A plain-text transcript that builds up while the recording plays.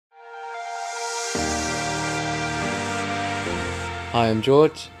Hi, I'm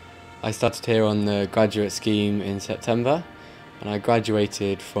George. I started here on the graduate scheme in September, and I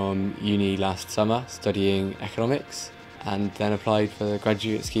graduated from uni last summer studying economics and then applied for the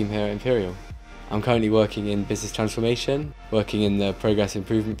graduate scheme here at Imperial. I'm currently working in business transformation, working in the progress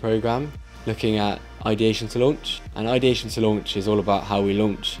improvement programme, looking at ideation to launch. And ideation to launch is all about how we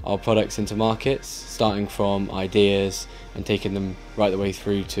launch our products into markets, starting from ideas and taking them right the way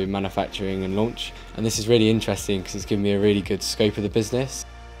through to manufacturing and launch. And this is really interesting because it's given me a really good scope of the business.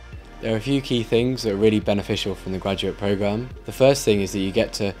 There are a few key things that are really beneficial from the graduate programme. The first thing is that you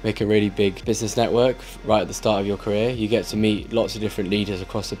get to make a really big business network right at the start of your career. You get to meet lots of different leaders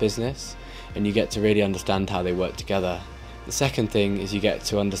across the business and you get to really understand how they work together. The second thing is you get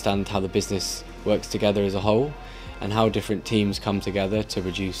to understand how the business works together as a whole and how different teams come together to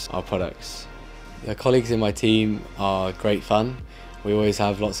produce our products. The colleagues in my team are great fun. We always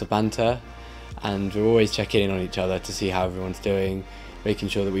have lots of banter and we're always checking in on each other to see how everyone's doing, making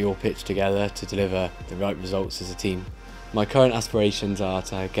sure that we all pitch together to deliver the right results as a team. My current aspirations are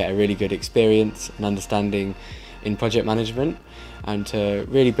to get a really good experience and understanding in project management and to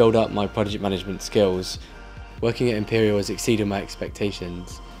really build up my project management skills. Working at Imperial has exceeded my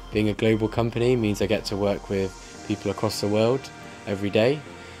expectations. Being a global company means I get to work with people across the world every day,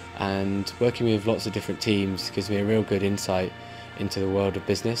 and working with lots of different teams gives me a real good insight into the world of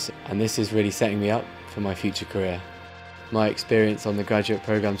business, and this is really setting me up for my future career. My experience on the graduate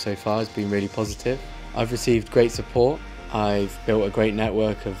programme so far has been really positive. I've received great support. I've built a great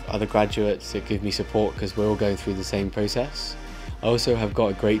network of other graduates that give me support because we're all going through the same process. I also have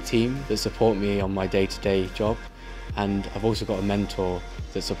got a great team that support me on my day-to-day job, and I've also got a mentor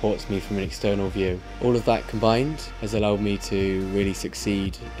that supports me from an external view. All of that combined has allowed me to really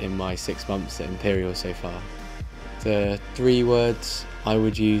succeed in my 6 months at Imperial so far. The 3 words I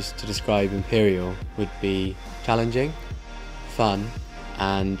would use to describe Imperial would be challenging, fun,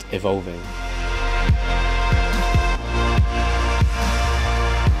 and evolving.